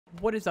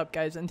What is up,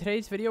 guys? In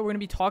today's video, we're going to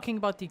be talking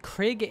about the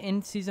Krig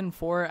in Season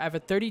 4. I have a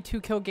 32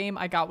 kill game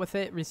I got with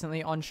it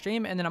recently on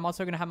stream, and then I'm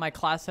also going to have my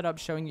class set up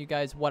showing you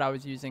guys what I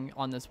was using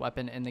on this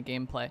weapon in the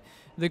gameplay.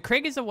 The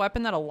Krig is a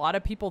weapon that a lot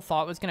of people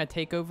thought was going to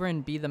take over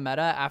and be the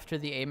meta after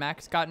the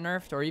AMAX got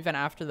nerfed, or even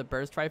after the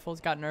burst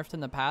rifles got nerfed in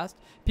the past.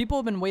 People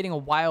have been waiting a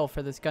while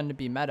for this gun to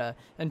be meta,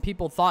 and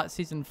people thought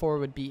Season 4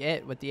 would be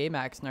it with the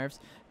AMAX nerfs.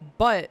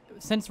 But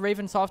since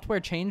Raven Software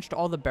changed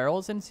all the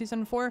barrels in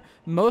Season 4,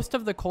 most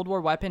of the Cold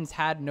War weapons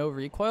had no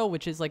recoil,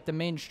 which is like the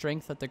main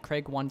strength that the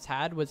Krig once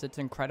had, was its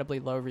incredibly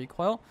low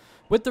recoil.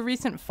 With the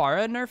recent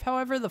Farah nerf,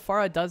 however, the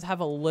Farah does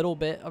have a little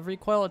bit of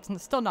recoil. It's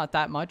still not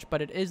that much,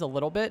 but it is a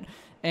little bit.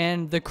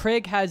 And the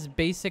Krig has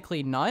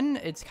basically none.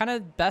 It's kind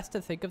of best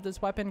to think of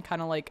this weapon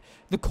kind of like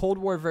the Cold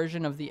War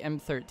version of the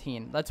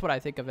M13. That's what I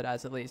think of it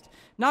as, at least.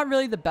 Not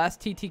really the best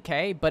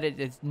TTK, but it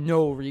is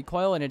no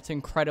recoil, and it's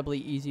incredibly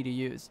easy to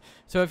use.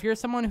 So if you're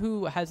someone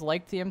who has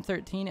liked the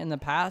M13 in the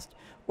past,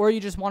 or you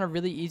just want a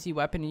really easy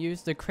weapon to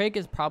use, the Krig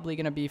is probably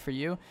going to be for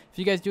you. If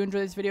you guys do enjoy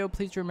this video,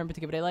 please do remember to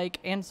give it a like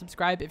and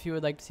subscribe if you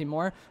would like to see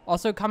more.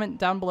 Also, comment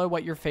down below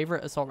what your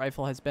favorite assault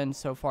rifle has been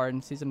so far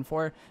in Season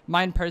 4.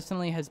 Mine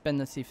personally has been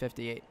the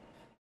C58.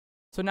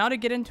 So now to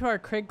get into our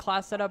Krig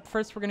class setup,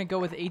 first we're going to go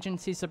with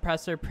Agency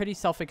Suppressor. Pretty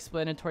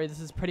self-explanatory. This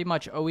is pretty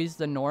much always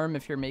the norm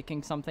if you're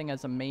making something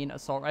as a main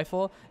assault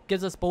rifle.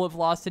 Gives us bullet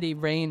velocity,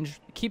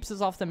 range, keeps us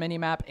off the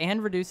minimap,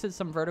 and reduces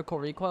some vertical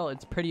recoil.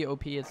 It's pretty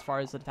OP as far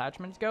as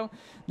attachments go.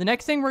 The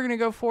next thing we're going to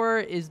go for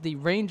is the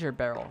Ranger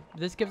barrel.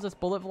 This gives us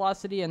bullet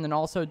velocity and then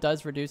also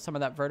does reduce some of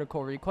that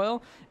vertical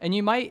recoil. And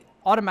you might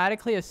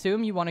automatically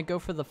assume you want to go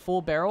for the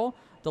full barrel,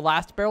 the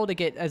last barrel, to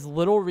get as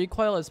little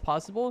recoil as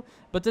possible,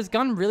 but this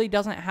gun really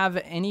doesn't have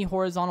any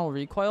horizontal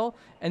recoil,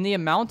 and the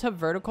amount of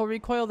vertical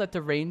recoil that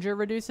the Ranger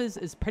reduces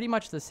is pretty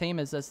much the same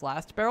as this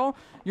last barrel.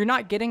 You're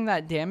not getting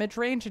that damage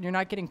range, and you're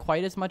not getting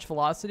quite as much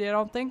velocity, I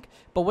don't think,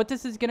 but what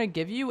this is going to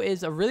give you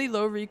is a really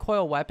low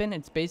recoil weapon.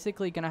 It's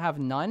basically going to have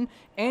none,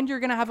 and you're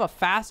going to have a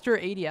faster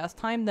ADS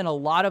time than a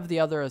lot of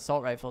the other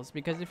assault rifles,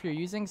 because if you're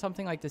using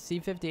something like the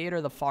C58 or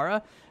the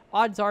Farah,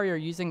 odds are you're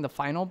using the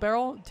final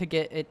barrel to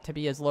get it to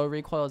be as low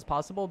recoil as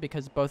possible,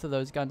 because both of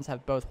those guns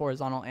have both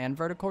horizontal and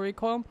vertical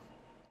recoil.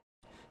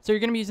 So you're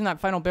going to be using that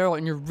final barrel,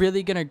 and you're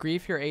really going to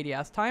grief your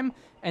ADS time,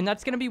 and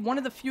that's going to be one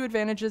of the few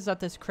advantages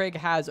that this Krig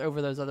has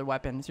over those other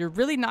weapons. You're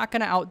really not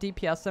going to out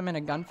DPS them in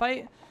a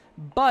gunfight,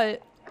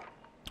 but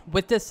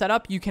with this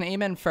setup, you can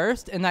aim in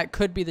first, and that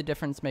could be the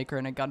difference maker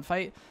in a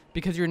gunfight,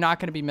 because you're not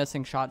going to be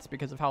missing shots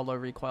because of how low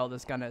recoil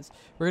this gun is.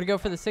 We're going to go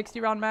for the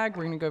 60-round mag.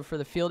 We're going to go for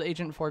the Field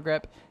Agent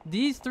foregrip.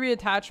 These three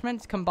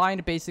attachments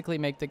combined basically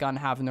make the gun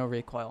have no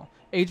recoil.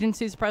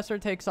 Agency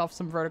Suppressor takes off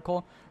some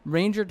vertical,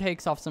 Ranger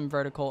takes off some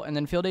vertical, and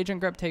then Field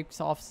Agent grip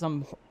takes off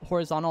some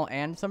horizontal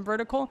and some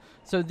vertical.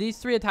 So these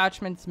three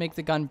attachments make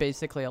the gun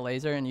basically a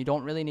laser, and you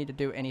don't really need to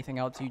do anything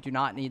else. You do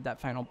not need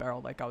that final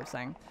barrel, like I was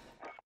saying.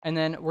 And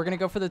then we're going to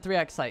go for the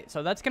 3x sight.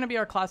 So that's going to be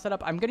our class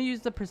setup. I'm going to use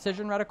the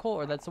precision reticle,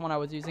 or that's the one I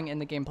was using in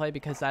the gameplay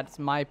because that's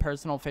my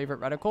personal favorite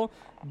reticle.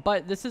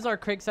 But this is our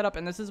Krig setup,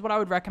 and this is what I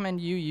would recommend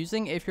you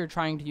using if you're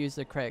trying to use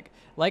the Krig.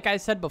 Like I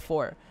said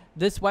before,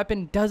 this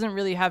weapon doesn't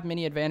really have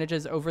many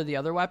advantages over the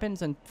other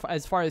weapons, and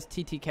as far as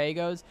TTK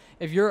goes,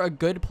 if you're a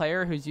good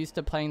player who's used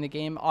to playing the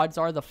game, odds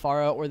are the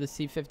Farah or the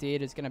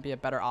C58 is going to be a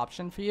better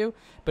option for you.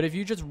 But if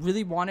you just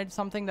really wanted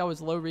something that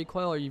was low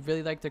recoil, or you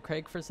really like the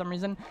Krig for some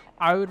reason,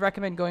 I would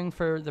recommend going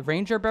for the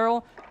Ranger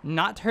barrel,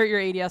 not to hurt your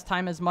ADS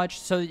time as much,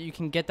 so that you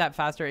can get that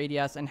faster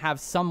ADS and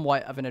have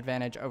somewhat of an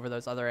advantage over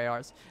those other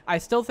ARs. I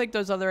still think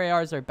those other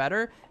ARs are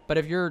better, but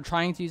if you're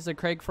trying to use the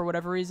Krig for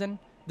whatever reason,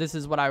 this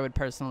is what I would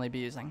personally be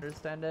using.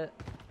 Understand it?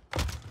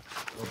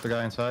 What's the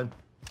guy inside?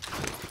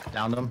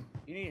 Downed him.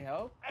 You need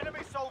help? Enemy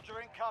soldier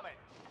incoming.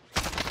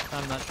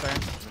 I'm not sure.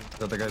 Is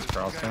that the guy's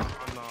crossing? On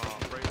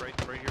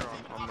right here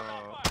on the.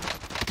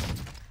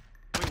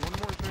 Wait, one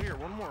more is right here.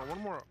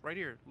 One more, right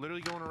here.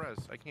 Literally going to res.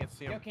 I can't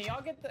see him. Yo, can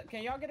y'all get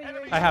a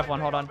UAV? I have one.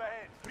 Hold on.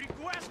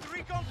 Request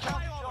recon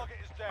flyover. Target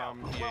is down.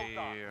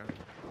 Yeah.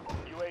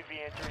 UAV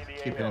entering the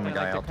Keep area. hitting the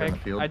guy out there in the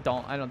field. I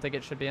don't think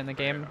it should be in the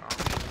game.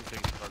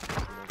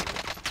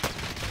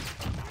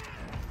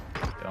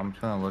 Yeah, I'm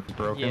trying to look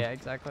broken. Yeah,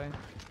 exactly.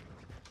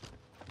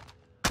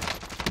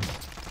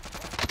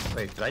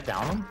 Wait, did I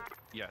down him?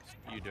 Yes,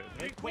 you did.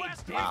 Wait,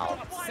 Wow.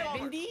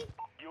 70?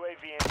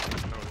 UAV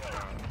entering No, the it's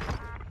area. not.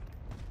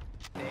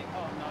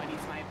 Oh no, and he's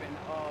sniping.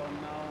 Oh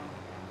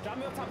no. Drop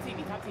me on top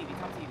TV, top TV,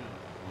 top TV.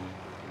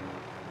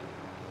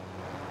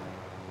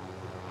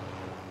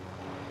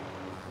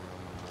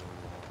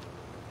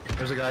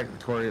 There's a guy,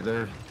 Corey.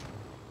 They're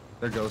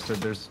ghosted.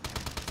 There's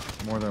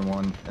more than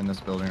one in this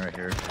building right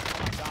here.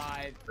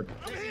 God.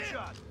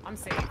 I'm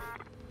safe.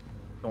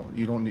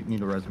 You don't need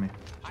to res me.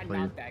 I Please.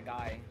 knocked that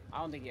guy. I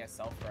don't think he has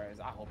self-res.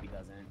 I hope he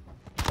doesn't.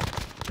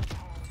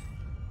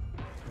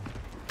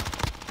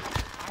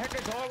 I heard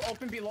the door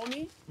open below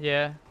me.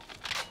 Yeah.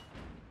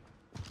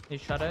 He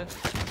shut it.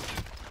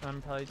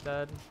 I'm probably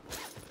dead.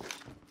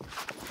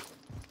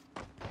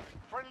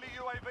 Friendly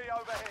UAV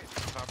overhead.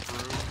 Top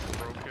roof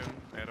broken.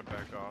 I had to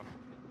back off.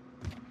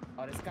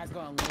 Oh, this guy's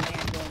gonna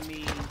land on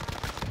me.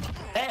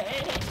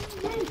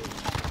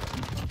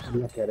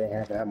 Look at it,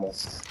 have ammo.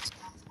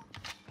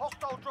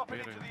 Hostile dropping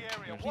into the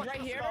area. He's Watch right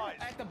the here skies.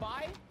 at the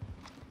buy.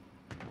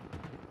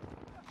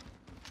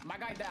 My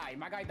guy died.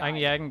 My guy I died. can,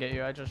 yeah, I can get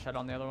you. I just shot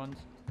on the other ones.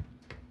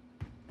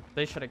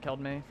 They should have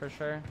killed me for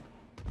sure.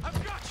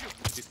 I've got you.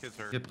 These kids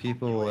are. Get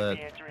people at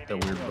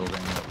that weird building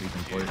that we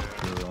can play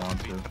if you really want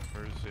to.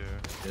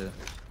 Yeah.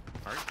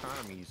 Our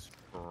economy's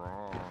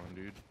strong,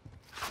 dude.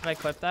 Can I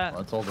clip that?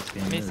 Well, that's all the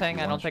team Me is, saying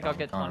you I don't want think I'll strong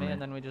get 20 economy.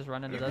 and then we just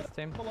run into this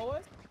team. Below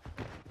us?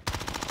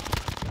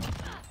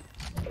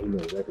 You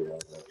know everyone.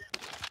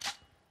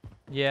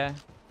 Yeah.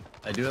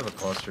 I do have a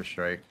cluster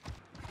strike.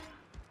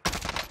 I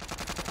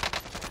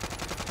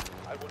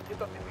will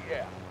get us in the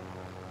air.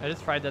 I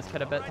just fried this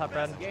kid a bit, top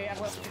red. Yeah, yeah,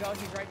 well, you know,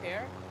 he's right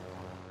there.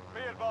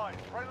 Be advised.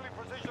 Friendly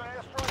precision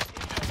airstrike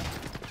incoming.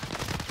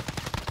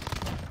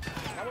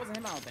 That wasn't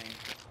him, I don't think.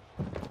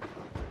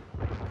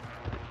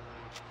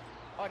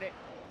 Oh, they...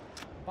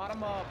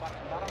 bottom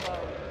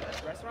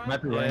restaurant?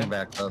 Might be Yeah. running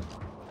back up.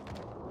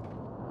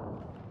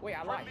 Wait,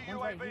 I lied. Friendly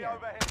One's right UAV here.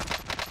 overhead.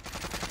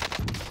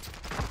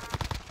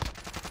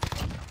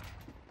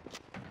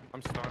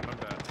 I'm stunned. I'm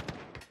dead.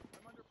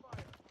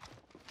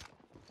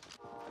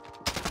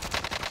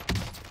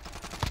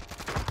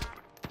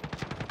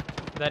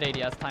 That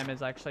ADS time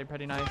is actually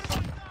pretty nice.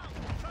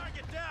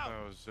 Target down.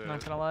 That was it.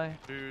 Not gonna lie.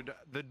 Dude,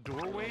 the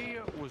doorway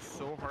was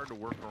so hard to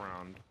work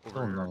around. Over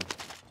Oh here. no.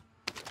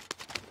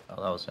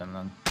 Oh, that was him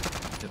then.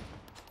 Yep.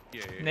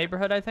 Yeah.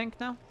 Neighborhood, I think,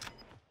 now?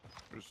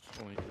 There's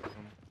only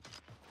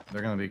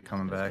They're gonna be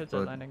coming Those back, kids are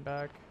but landing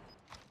back.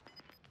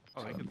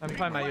 Oh, they can I'm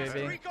flying my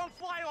UAV. Recon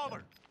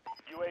flyover.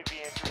 UAV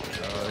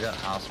entering. they got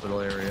hospital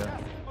area. Gas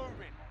is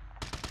moving.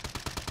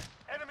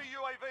 Enemy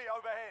UAV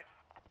overhead.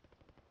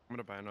 I'm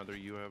gonna buy another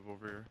UAV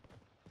over here.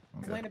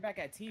 He's Okay. landing back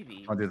at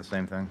TV. I'll do the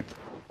same thing.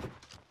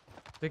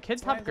 The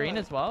kid's top green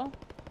as well?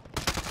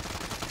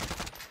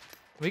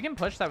 We can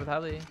push that with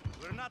heli.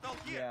 We're not out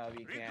here. Yeah,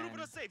 we can. Regroup in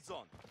a safe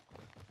zone.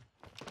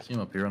 See him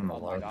up here on the Oh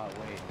my left. god,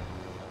 wait.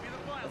 Be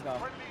advised. Let's go.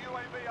 Friendly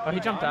UAV Oh, he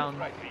jumped down.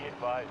 Be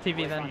advised.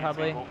 TV then,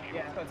 probably.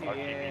 Yeah, let's go TV.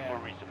 Yeah.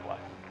 resupply.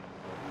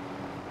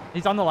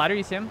 He's on the ladder,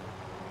 you see him?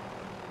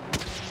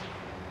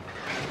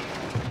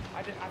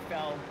 I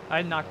fell.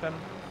 I knocked him.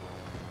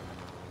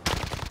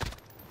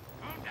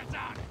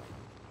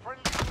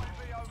 Friendly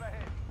UAV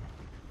overhead.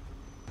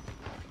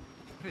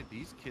 How did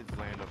these kids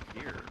land up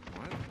here?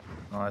 What?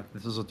 No,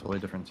 this is a totally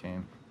different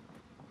team.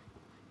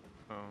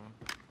 Oh.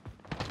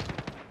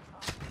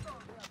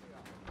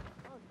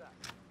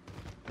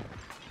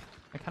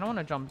 I kind of want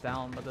to jump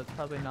down, but that's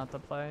probably not the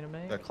play to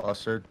make. Got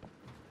clustered.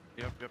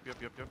 Yep.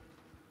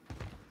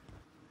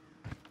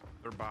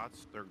 They're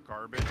bots. They're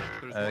garbage.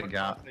 There's I one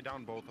got- upside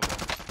down both of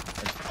them.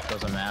 It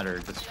doesn't matter.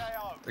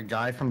 The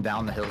guy from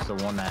down the hill is the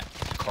one that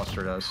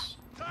clustered us.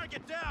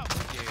 Target down.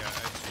 Yeah, I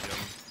see them.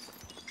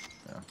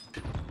 Yeah.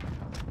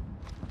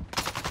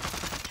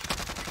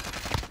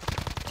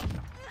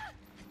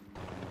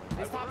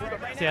 This top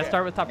red right So yeah, now.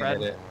 start with top I red.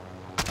 hit it.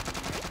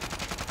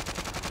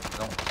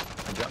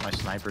 I got my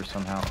sniper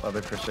somehow.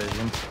 Other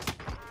precision.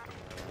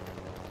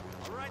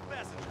 All right,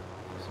 passenger.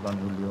 It's about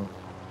Julio.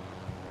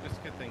 This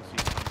kid thinks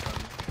he's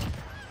something.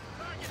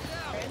 Target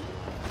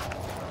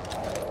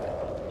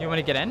down. You want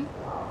to get in? No,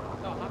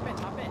 hop in.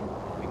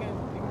 We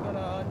can go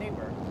to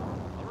neighbor.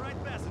 All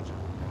right, passenger.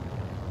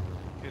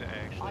 Kid I'll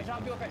actually.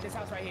 drop you off at this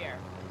house right here.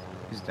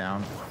 He's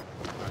down.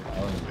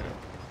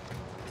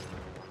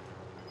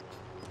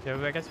 Yeah,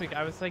 I guess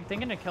I was like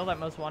thinking to kill that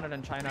most wanted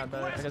in China,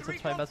 but I guess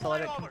it's probably best to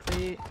let it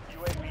complete.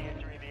 UAV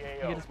entering the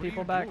Get AO. his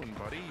people back. Doing,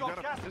 buddy? You Got got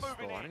a gas pistol.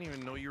 moving I in. didn't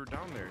even know you were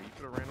down there. You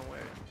could have ran away.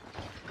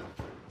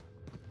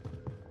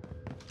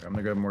 I'm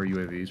gonna grab more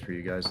UAVs for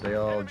you guys. They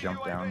all Enemy jump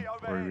UAV down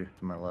overhead. or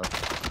to my left.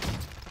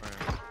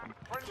 Alright.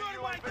 Friendly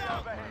UAV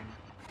overhead.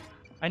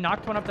 I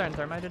knocked one up there and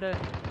thermited it.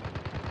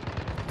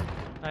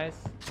 Nice.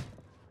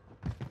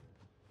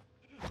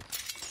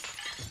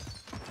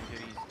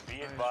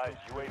 Be advised,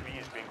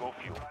 UAV is bingo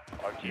fuel.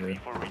 RTB Yeah.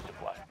 for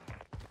resupply.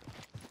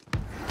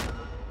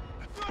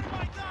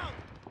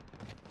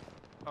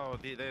 Oh,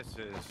 this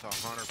is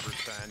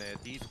 100%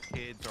 it. These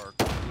kids are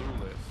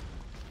clueless.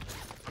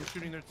 I'm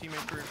shooting their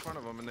teammates right in front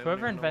of them, and they don't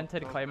Whoever even know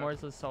invented what's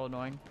claymores is so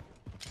annoying.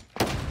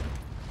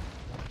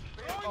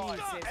 Oh,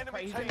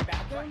 he's in the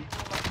bathroom?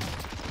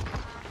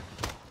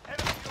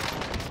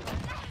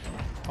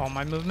 Oh,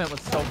 my movement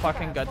was so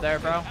fucking good there,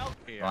 bro.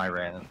 Yeah, Oh, I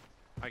ran it.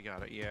 I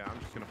got it. Yeah, I'm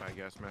just gonna buy a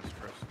gas mask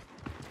first.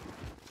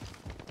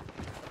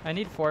 I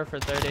need 4 for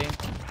 30. Get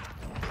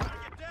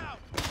down.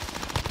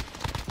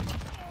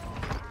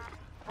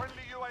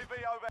 Friendly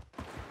UAV over.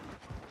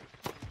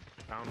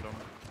 Found them.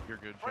 You're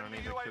good, Johnny. Friendly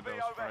The kid UAV that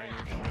was frying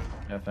your shit.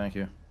 Yeah, thank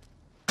you.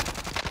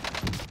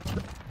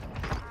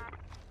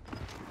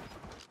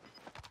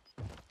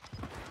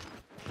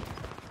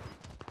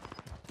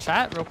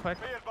 Chat real quick.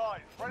 Be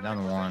advised, friendly Down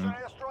precision one.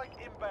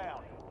 airstrike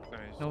inbound.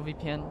 Nice. No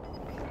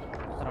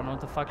VPN. I don't know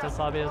what the fuck this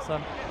lobby is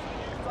though.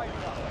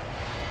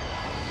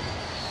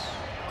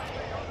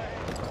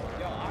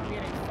 Yo, I'm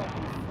getting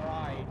fucking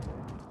fried.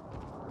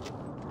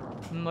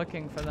 I'm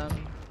looking for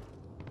them.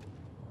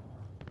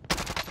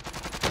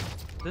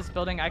 This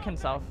building I can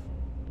self.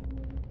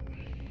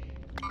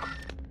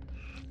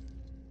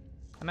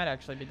 I might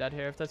actually be dead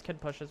here. If this kid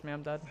pushes me,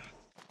 I'm dead.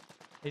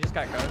 He just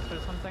got ghost or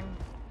something.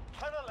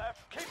 10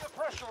 left. Keep the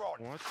pressure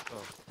on. What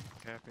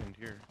the happened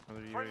here?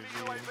 Another Friendly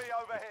UAV. UAV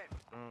overhead.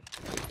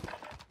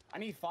 I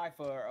need 5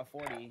 for a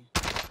 40.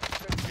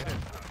 Get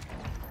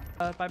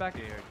it. Buy back.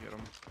 Yeah, get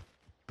him.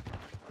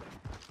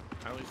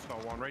 I at least saw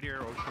one right here,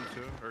 Ocean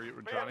too, or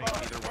Johnny, Be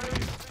either one of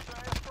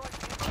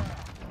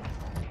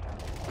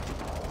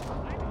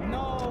you.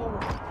 No!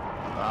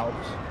 Out.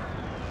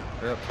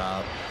 They're up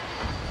top.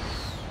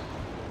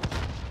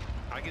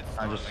 I get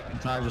I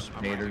stunned. just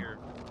I'm made right her. here.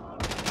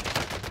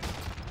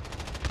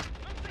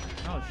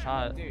 Oh,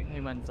 shot. Dude. He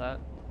wins that.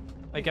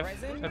 Like, He's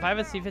if resin? I have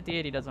a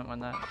C58, he doesn't win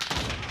that.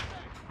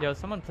 Yo,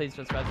 someone please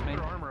just res me. Put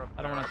your armor up.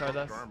 I don't want to throw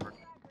this. Your armor.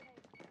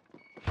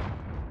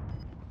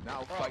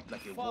 Now fight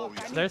like a Fuck, warrior.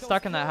 I need They're those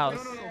stuck in that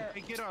kills. house. No.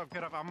 Hey, get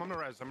up. I'm on the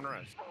res.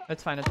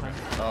 It's fine, it's fine.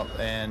 Oh,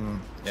 and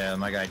yeah,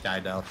 my guy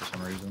died out for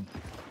some reason.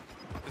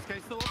 This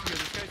guy's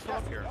still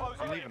up here.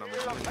 I'm leaving him.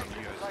 I'm leaving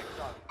you guys.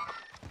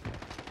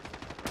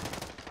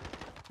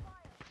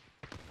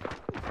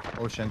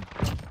 Ocean.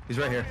 He's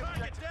right here.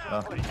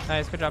 Oh,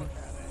 Nice, good job.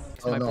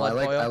 oh my no, blood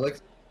boil.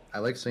 I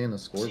like seeing the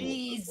scoreboard.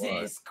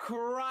 Jesus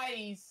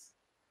Christ!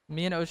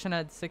 Me and Ocean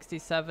had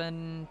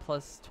 67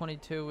 plus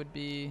 22 would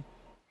be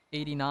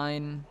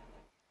 89.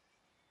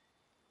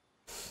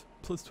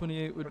 Plus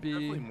 28 would But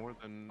definitely be more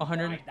than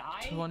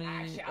 120,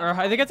 Actually, or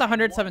I think it's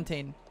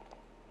 117.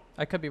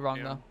 I could be wrong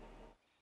Yeah. though.